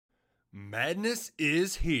Madness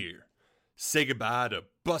is here. Say goodbye to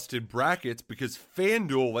busted brackets because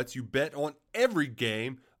FanDuel lets you bet on every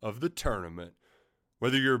game of the tournament.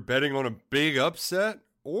 Whether you're betting on a big upset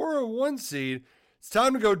or a one seed, it's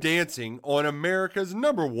time to go dancing on America's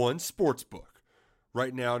 #1 sportsbook.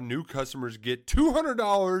 Right now, new customers get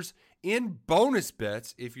 $200 in bonus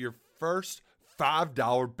bets if your first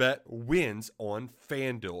 $5 bet wins on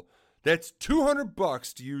FanDuel. That's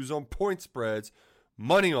 $200 to use on point spreads,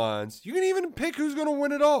 money lines. You can even pick who's going to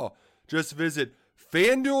win it all. Just visit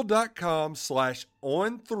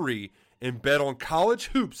FanDuel.com/on3 and bet on college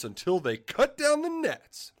hoops until they cut down the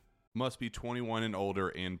nets. Must be 21 and older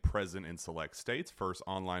and present in select states. First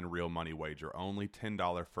online real money wager only.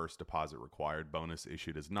 $10 first deposit required. Bonus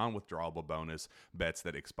issued as non-withdrawable bonus. Bets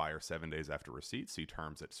that expire 7 days after receipt. See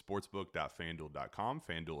terms at sportsbook.fanduel.com.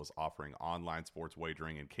 FanDuel is offering online sports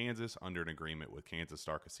wagering in Kansas under an agreement with Kansas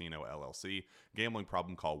Star Casino, LLC. Gambling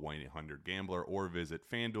problem? Call 1-800-GAMBLER or visit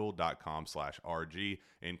fanduel.com/RG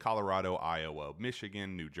in Colorado, Iowa,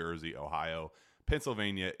 Michigan, New Jersey, Ohio,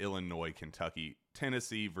 Pennsylvania, Illinois, Kentucky,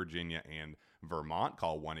 Tennessee, Virginia, and Vermont.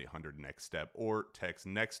 Call 1-800-NEXT-STEP or text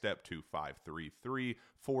NEXT-STEP to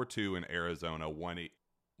 53342 in Arizona,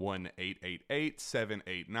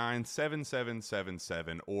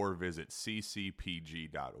 1-888-789-7777 or visit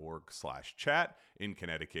ccpg.org/chat. In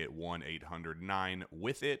Connecticut,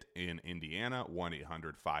 1-800-9-WITH-IT. In Indiana,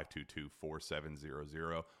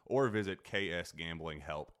 1-800-522-4700 or visit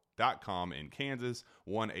ksgamblinghelp.com. In Kansas,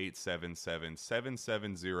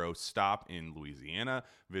 1-877-770-STOP in Louisiana.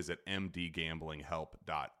 Visit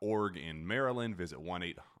mdgamblinghelp.org in Maryland. Visit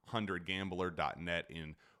 1-800-gambler.net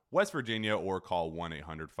in West Virginia or call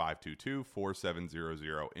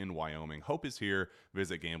 1-800-522-4700 in Wyoming. Hope is here.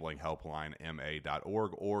 Visit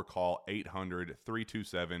gamblinghelplinema.org or call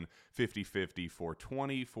 800-327-5050 for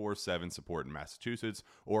 24/7 support in Massachusetts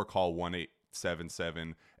or call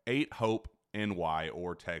 1-877-8-HOPE NY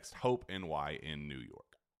or text Hope NY in New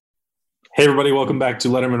York. Hey everybody, welcome back to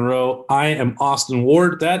Letterman Row. I am Austin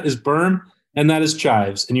Ward. That is Berm, and that is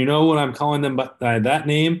Chives. And you know what I'm calling them by that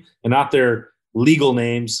name and not their legal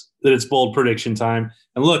names, that it's bold prediction time.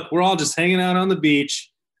 And look, we're all just hanging out on the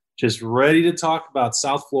beach, just ready to talk about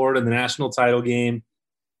South Florida and the national title game,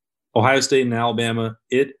 Ohio State and Alabama.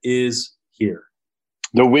 It is here.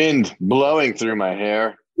 The wind blowing through my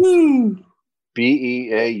hair. Woo!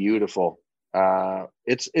 BEA beautiful.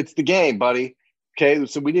 It's the game, buddy. Okay,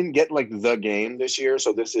 so we didn't get like the game this year,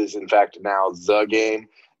 so this is in fact now the game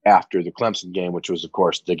after the Clemson game, which was of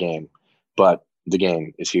course the game, but the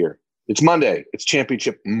game is here. It's Monday. It's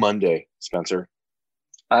Championship Monday, Spencer.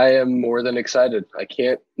 I am more than excited. I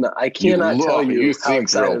cannot tell you how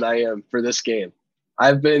excited I am for this game.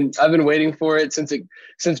 I've been waiting for it since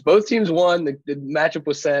both teams won. The matchup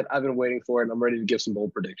was set. I've been waiting for it, and I'm ready to give some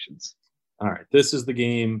bold predictions. All right, this is the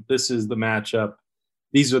game. This is the matchup.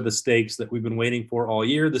 These are the stakes that we've been waiting for all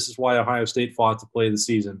year. This is why Ohio State fought to play the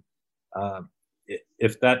season.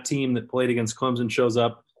 If that team that played against Clemson shows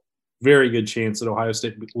up, very good chance that Ohio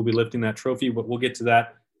State will be lifting that trophy, but we'll get to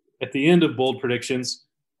that at the end of bold predictions.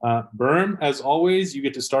 Berm, as always, you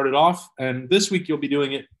get to start it off, and this week you'll be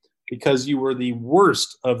doing it because you were the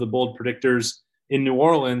worst of the bold predictors in New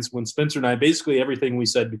Orleans when Spencer and I, basically everything we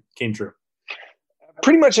said came true.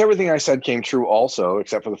 Pretty much everything I said came true also,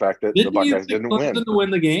 except for the fact that the Buckeyes didn't win. To win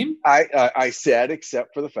the game? I said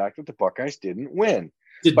except for the fact that the Buckeyes didn't win.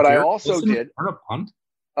 But I also did. A punt?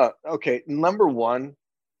 Okay, number one,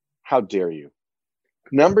 how dare you?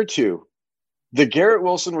 Number two, the Garrett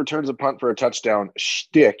Wilson returns a punt for a touchdown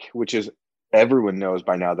shtick, which is everyone knows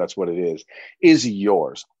by now that's what it is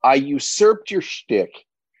yours. I usurped your shtick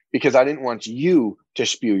because I didn't want you to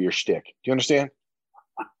spew your shtick. Do you understand?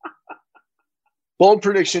 Bold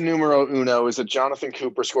prediction numero uno is that Jonathan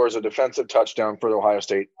Cooper scores a defensive touchdown for Ohio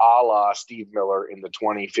State, a la Steve Miller in the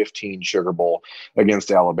 2015 Sugar Bowl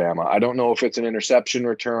against Alabama. I don't know if it's an interception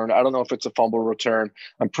return. I don't know if it's a fumble return.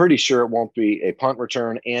 I'm pretty sure it won't be a punt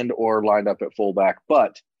return and or lined up at fullback.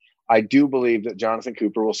 But I do believe that Jonathan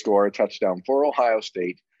Cooper will score a touchdown for Ohio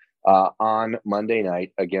State on Monday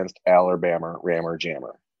night against Alabama, Rammer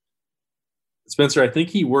Jammer. Spencer, I think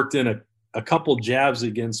he worked in a couple jabs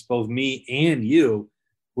against both me and you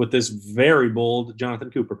with this very bold Jonathan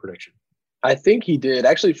Cooper prediction. I think he did.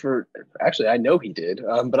 Actually, I know he did.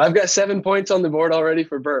 But I've got 7 points on the board already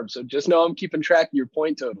for Verb. So just know I'm keeping track of your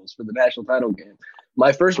point totals for the national title game.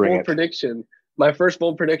 My first bold prediction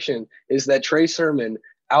is that Trey Sermon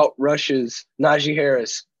outrushes Najee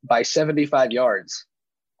Harris by 75 yards.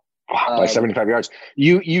 By 75 yards.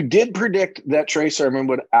 You did predict that Trey Sermon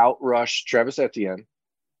would outrush Travis Etienne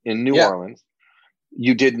in New Orleans.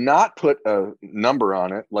 You did not put a number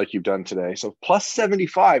on it like you've done today. So plus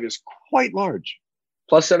 75 is quite large.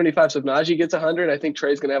 Plus 75. So if Najee gets 100, I think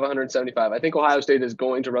Trey's going to have 175. I think Ohio State is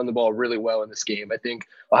going to run the ball really well in this game. I think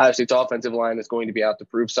Ohio State's offensive line is going to be out to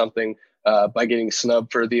prove something by getting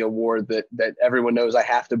snubbed for the award that everyone knows I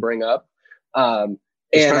have to bring up. And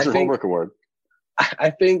I think Holbrook Award.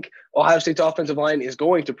 I think Ohio State's offensive line is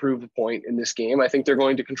going to prove the point in this game. I think they're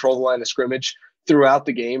going to control the line of scrimmage throughout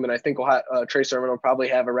the game, and I think Trey Sermon will probably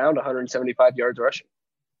have around 175 yards rushing.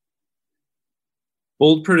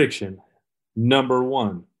 Bold prediction, number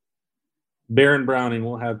 1. Baron Browning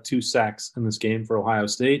will have 2 sacks in this game for Ohio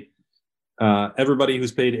State. Everybody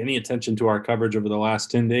who's paid any attention to our coverage over the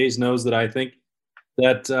last 10 days knows that I think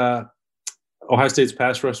that Ohio State's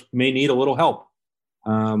pass rush may need a little help.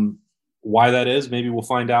 Why that is, maybe we'll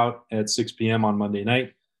find out at 6 p.m. on Monday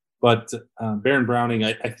night. But Baron Browning,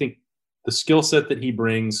 I think the skill set that he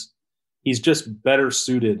brings, he's just better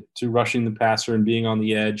suited to rushing the passer and being on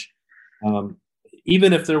the edge.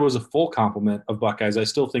 Even if there was a full complement of Buckeyes, I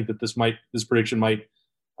still think that this prediction might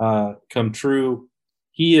come true.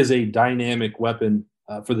 He is a dynamic weapon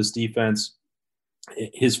for this defense.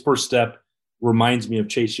 His first step reminds me of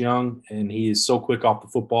Chase Young, and he is so quick off the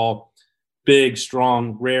football. Big,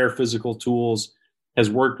 strong, rare physical tools. Has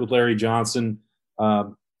worked with Larry Johnson,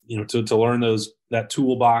 to learn that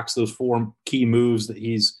toolbox, those 4 key moves that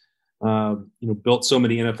he's built so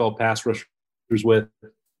many NFL pass rushers with.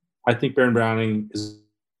 I think Baron Browning is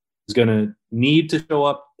going to need to show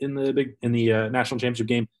up in the national championship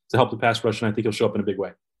game to help the pass rush, and I think he'll show up in a big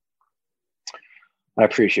way. I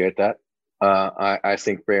appreciate that. I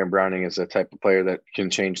think Baron Browning is a type of player that can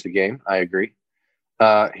change the game. I agree.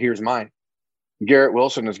 Here's mine. Garrett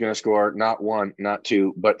Wilson is going to score not 1, not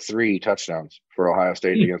 2, but 3 touchdowns for Ohio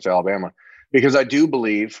State against Alabama, because I do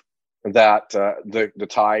believe that the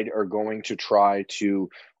Tide are going to try to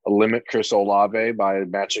limit Chris Olave by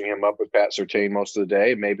matching him up with Pat Surtain most of the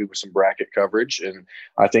day, maybe with some bracket coverage. And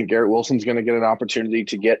I think Garrett Wilson's going to get an opportunity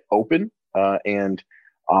to get open, and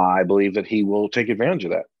I believe that he will take advantage of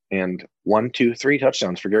that. And 1, 2, 3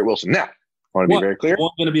 touchdowns for Garrett Wilson. Now, I want to be very clear. One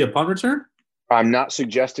going to be a punt return? I'm not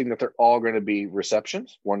suggesting that they're all going to be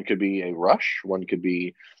receptions. One could be a rush. One could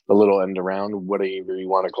be a little end around, whatever you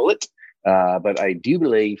want to call it. But I do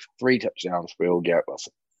believe 3 touchdowns for old Garrett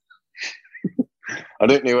Wilson. I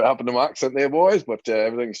don't know what happened to my accent there, boys, but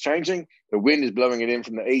everything's changing. The wind is blowing it in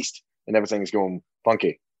from the east, and everything's going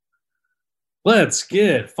funky. Let's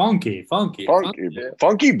get funky.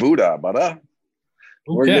 Funky Buddha, brother.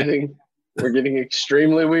 Okay. We're getting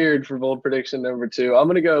extremely weird for bold prediction number 2. I'm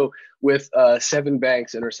going to go with Sevyn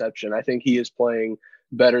Banks interception. I think he is playing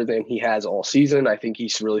better than he has all season. I think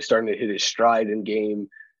he's really starting to hit his stride in game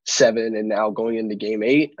 7 and now going into game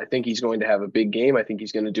 8. I think he's going to have a big game. I think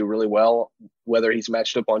he's going to do really well, whether he's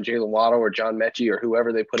matched up on Jalen Waddle or John Mechie or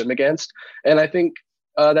whoever they put him against. And I think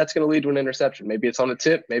that's going to lead to an interception. Maybe it's on a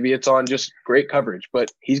tip. Maybe it's on just great coverage. But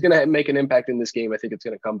he's going to make an impact in this game. I think it's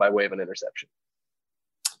going to come by way of an interception.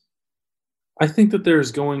 I think that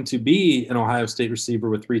there's going to be an Ohio State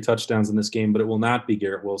receiver with 3 touchdowns in this game, but it will not be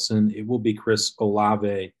Garrett Wilson. It will be Chris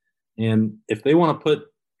Olave. And if they want to put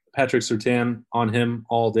Patrick Surtain on him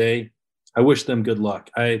all day, I wish them good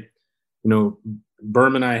luck. Berm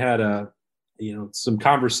and I had some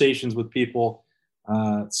conversations with people,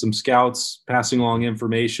 some scouts passing along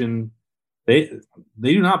information. They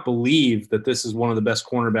do not believe that this is one of the best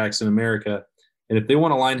cornerbacks in America. And if they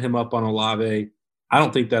want to line him up on Olave, I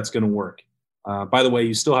don't think that's going to work. By the way,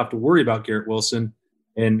 you still have to worry about Garrett Wilson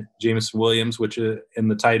and Jameson Williams, which in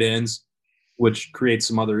the tight ends, which creates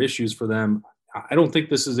some other issues for them. I don't think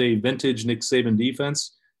this is a vintage Nick Saban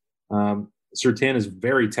defense. Surtain is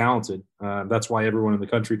very talented. That's why everyone in the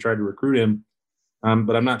country tried to recruit him.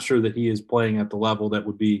 But I'm not sure that he is playing at the level that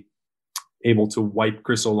would be able to wipe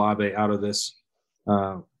Chris Olave out of this,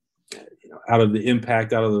 out of the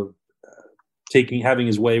impact, out of the having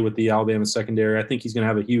his way with the Alabama secondary. I think he's going to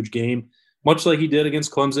have a huge game, much like he did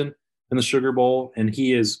against Clemson in the Sugar Bowl. And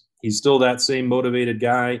he's still that same motivated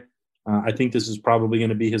guy. I think this is probably going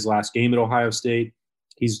to be his last game at Ohio State.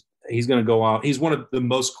 He's going to go out. He's one of the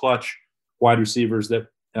most clutch wide receivers that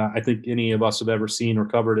I think any of us have ever seen or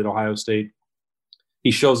covered at Ohio State. He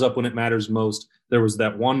shows up when it matters most. There was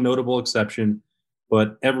that one notable exception,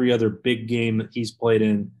 but every other big game that he's played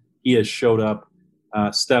in, he has showed up,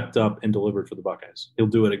 stepped up, and delivered for the Buckeyes. He'll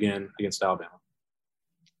do it again against Alabama.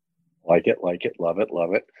 Like it, love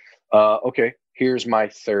it. Okay, here's my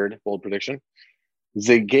third bold prediction.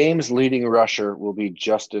 The game's leading rusher will be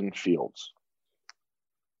Justin Fields.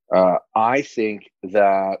 I think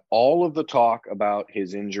that all of the talk about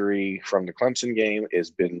his injury from the Clemson game has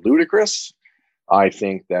been ludicrous. I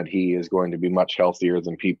think that he is going to be much healthier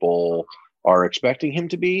than people are expecting him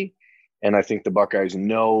to be. And I think the Buckeyes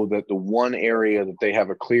know that the one area that they have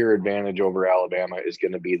a clear advantage over Alabama is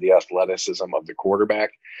going to be the athleticism of the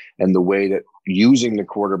quarterback and the way that using the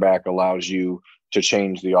quarterback allows you to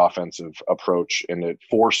change the offensive approach, and it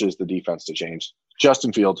forces the defense to change.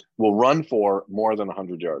 Justin Fields will run for more than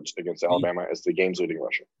 100 yards against Alabama as the game's leading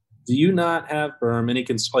rusher. Do you not have Berm any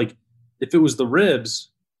like if it was the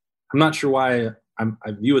ribs? I'm not sure why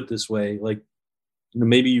I view it this way. Like,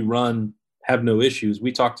 maybe you run, have no issues.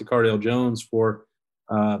 We talked to Cardale Jones for,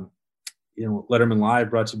 Letterman Live,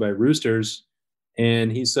 brought to you by Roosters,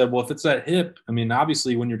 and he said, well, if it's that hip, I mean,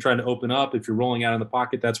 obviously when you're trying to open up, if you're rolling out in the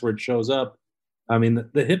pocket, that's where it shows up. I mean,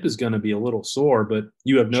 the hip is going to be a little sore, but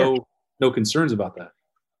you have no concerns about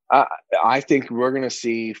that. I think we're going to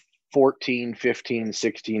see 14, 15,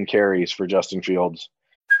 16 carries for Justin Fields.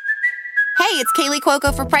 Hey, it's Kaylee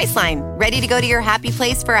Cuoco for Priceline. Ready to go to your happy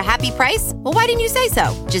place for a happy price? Well, why didn't you say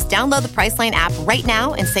so? Just download the Priceline app right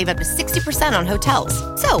now and save up to 60% on hotels.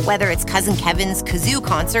 So whether it's Cousin Kevin's Kazoo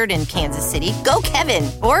Concert in Kansas City, go Kevin,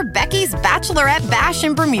 or Becky's Bachelorette Bash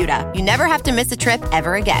in Bermuda, you never have to miss a trip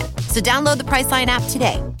ever again. So download the Priceline app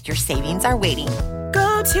today. Your savings are waiting.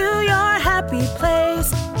 Go to your happy place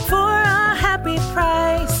for a happy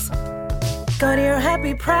price. Go to your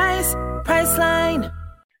happy price, Priceline.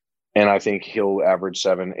 And I think he'll average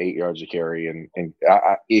 7-8 yards a carry. And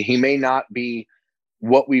he may not be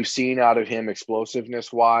what we've seen out of him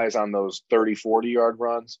explosiveness-wise on those 30, 40-yard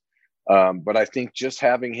runs. But I think just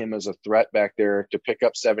having him as a threat back there to pick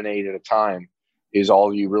up 7-8 at a time is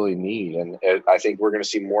all you really need. And I think we're going to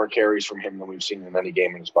see more carries from him than we've seen in any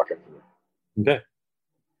game in his Buckeye career. Okay.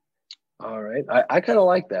 All right. I kind of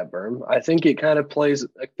like that, Berm. I think it kind of plays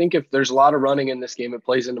 – I think if there's a lot of running in this game, it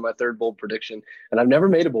plays into my third bold prediction. And I've never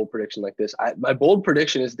made a bold prediction like this. My bold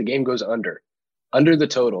prediction is the game goes under the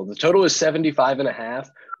total. The total is 75.5,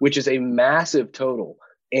 which is a massive total.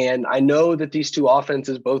 And I know that these two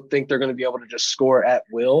offenses both think they're going to be able to just score at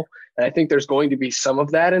will. And I think there's going to be some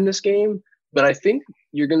of that in this game. But I think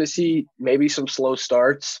you're going to see maybe some slow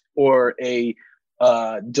starts or a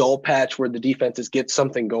dull patch where the defenses get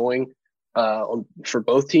something going. For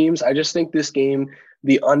both teams. I just think this game,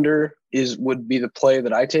 the under would be the play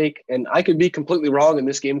that I take. And I could be completely wrong, and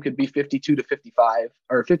this game could be 52-55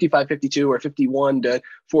 or 55-52 or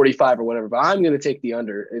 51-45 or whatever. But I'm going to take the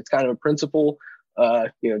under. It's kind of a principle.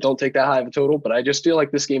 Don't take that high of a total, but I just feel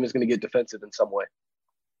like this game is going to get defensive in some way.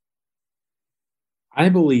 I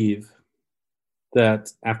believe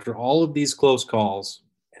that after all of these close calls,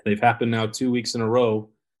 they've happened now 2 weeks in a row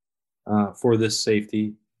for this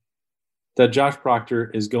safety, that Josh Proctor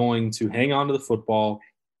is going to hang on to the football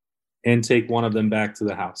and take one of them back to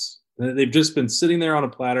the house. They've just been sitting there on a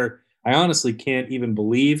platter. I honestly can't even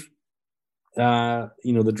believe,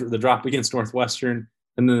 the drop against Northwestern,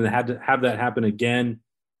 and then they had to have that happen again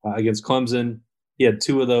against Clemson. He had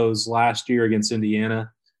two of those last year against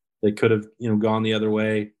Indiana. They could have, gone the other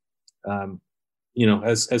way.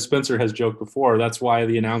 As Spencer has joked before, that's why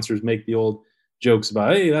the announcers make the old jokes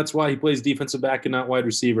about, hey, that's why he plays defensive back and not wide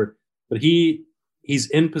receiver. But he's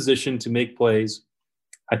in position to make plays.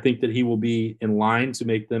 I think that he will be in line to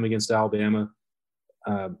make them against Alabama.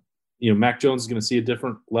 Mac Jones is going to see a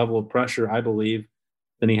different level of pressure, I believe,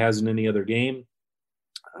 than he has in any other game.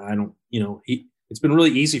 It's been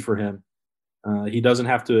really easy for him. He doesn't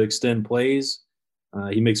have to extend plays.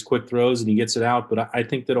 He makes quick throws and he gets it out. But I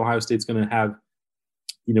think that Ohio State's going to have,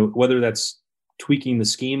 whether that's tweaking the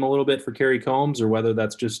scheme a little bit for Kerry Combs or whether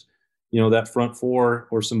that's just, that front four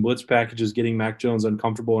or some blitz packages getting Mac Jones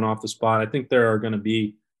uncomfortable and off the spot. I think there are going to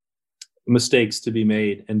be mistakes to be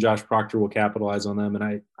made, and Josh Proctor will capitalize on them.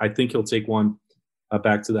 And I think he'll take one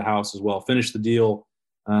back to the house as well. Finish the deal.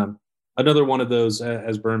 Another one of those,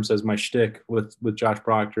 as Berm says, my shtick with Josh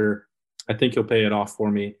Proctor. I think he'll pay it off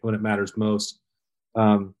for me when it matters most.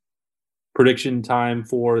 Prediction time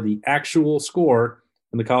for the actual score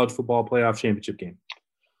in the college football playoff championship game.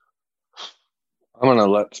 I'm gonna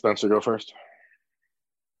let Spencer go first.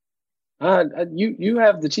 You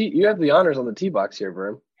have the honors on the tee box here,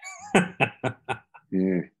 Berm.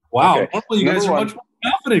 Wow, Okay. you guys Number are one, much more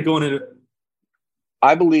confident going into it.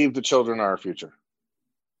 I believe the children are our future.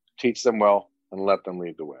 Teach them well and let them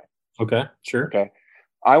lead the way. Okay, sure. Okay.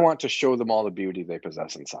 I want to show them all the beauty they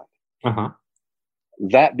possess inside. Uh-huh.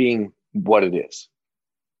 That being what it is,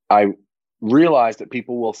 I realize that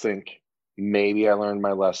people will think, maybe I learned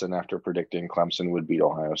my lesson after predicting Clemson would beat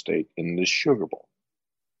Ohio State in the Sugar Bowl.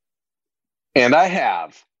 And I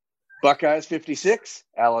have. Buckeyes 56,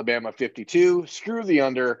 Alabama 52. Screw the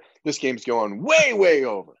under. This game's going way, way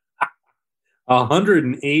over.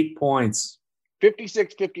 108 points.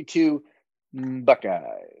 56-52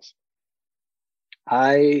 Buckeyes.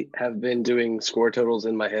 I have been doing score totals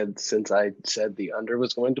in my head since I said the under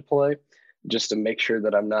was going to play, just to make sure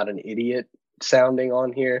that I'm not an idiot sounding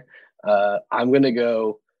on here. I'm going to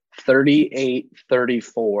go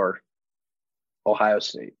 38-34 Ohio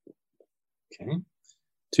State. Okay.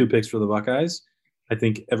 2 picks for the Buckeyes. I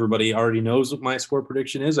think everybody already knows what my score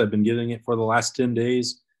prediction is. I've been giving it for the last 10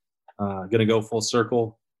 days. Going to go full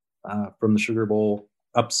circle from the Sugar Bowl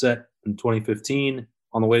upset in 2015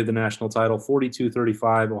 on the way to the national title.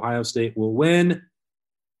 42-35, Ohio State will win.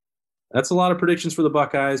 That's a lot of predictions for the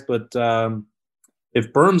Buckeyes, but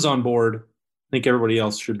if Berm's on board, I think everybody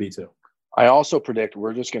else should be too. I also predict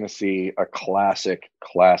we're just going to see a classic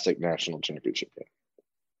national championship game.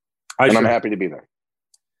 I'm happy to be there.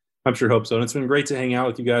 I'm sure hope so. And it's been great to hang out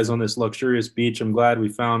with you guys on this luxurious beach. I'm glad we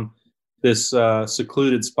found this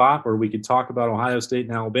secluded spot where we could talk about Ohio State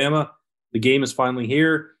and Alabama. The game is finally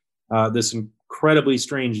here. This incredibly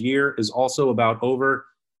strange year is also about over.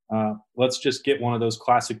 Let's just get one of those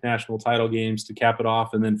classic national title games to cap it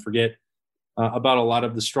off and then forget about a lot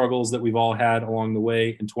of the struggles that we've all had along the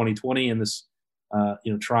way in 2020 and this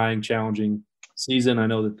trying, challenging season. I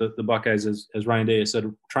know that the Buckeyes, as Ryan Day has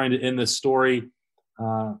said, trying to end this story,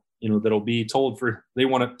 that'll be told they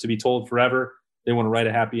want it to be told forever. They want to write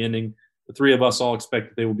a happy ending. The three of us all expect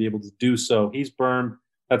that they will be able to do so. He's Berm.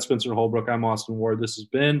 That's Spencer Holbrook. I'm Austin Ward. This has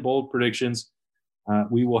been Bold Predictions.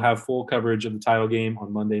 We will have full coverage of the title game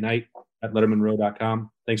on Monday night at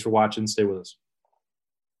LettermanRow.com. Thanks for watching. Stay with us.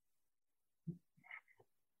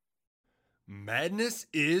 Madness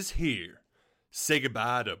is here. Say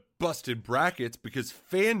goodbye to busted brackets because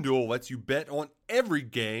FanDuel lets you bet on every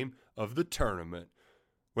game of the tournament.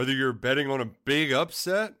 Whether you're betting on a big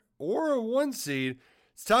upset or a 1 seed,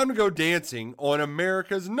 it's time to go dancing on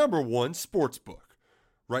America's #1 sportsbook.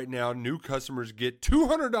 Right now, new customers get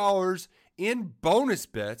 $200 in bonus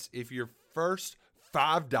bets if your first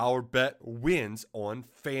 $5 bet wins on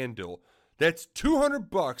FanDuel. That's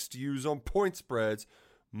 $200 to use on point spreads,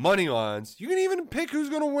 money lines. You can even pick who's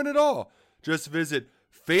going to win it all. Just visit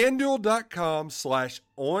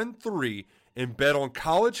FanDuel.com/on3 and bet on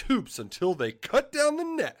college hoops until they cut down the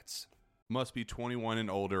nets. Must be 21 and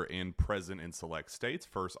older and present in select states.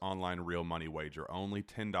 First online real money wager only.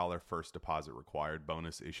 $10 first deposit required.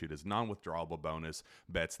 Bonus issued as non-withdrawable bonus.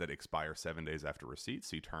 Bets that expire 7 days after receipt.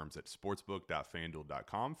 See terms at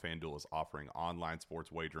sportsbook.fanduel.com. FanDuel is offering online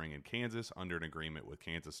sports wagering in Kansas under an agreement with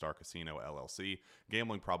Kansas Star Casino LLC.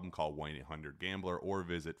 Gambling problem? Call 1-800-GAMBLER or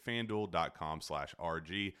visit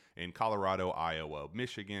fanduel.com/RG. In Colorado, Iowa,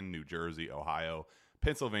 Michigan, New Jersey, Ohio,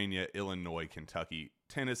 Pennsylvania, Illinois, Kentucky,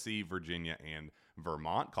 Tennessee, Virginia, and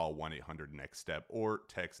Vermont. Call 1-800-NEXT-STEP or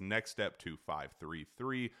text NEXT-STEP to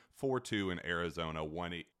 53342. In Arizona,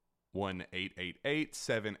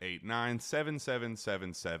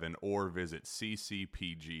 1-888-789-7777 or visit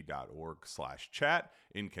ccpg.org/chat.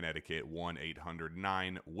 In Connecticut,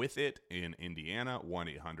 1-800-9-WITH-IT. In Indiana,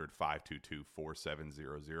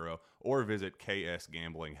 1-800-522-4700 or visit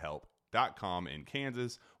ksgamblinghelp.com. In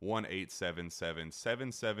Kansas,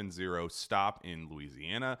 1-877-770-STOP. In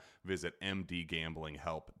Louisiana, visit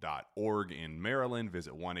mdgamblinghelp.org. In Maryland,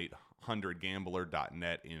 visit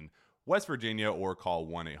 1-800-gambler.net. In West Virginia, or call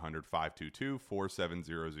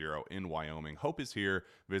 1-800-522-4700. In Wyoming, hope is here.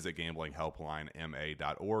 Visit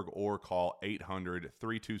gamblinghelplinema.org or call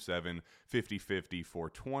 800-327-5050 for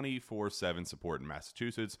 24/7 support in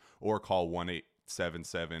Massachusetts, or call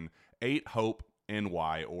 1-877-8-HOPE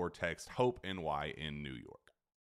NY or text HOPE NY in New York.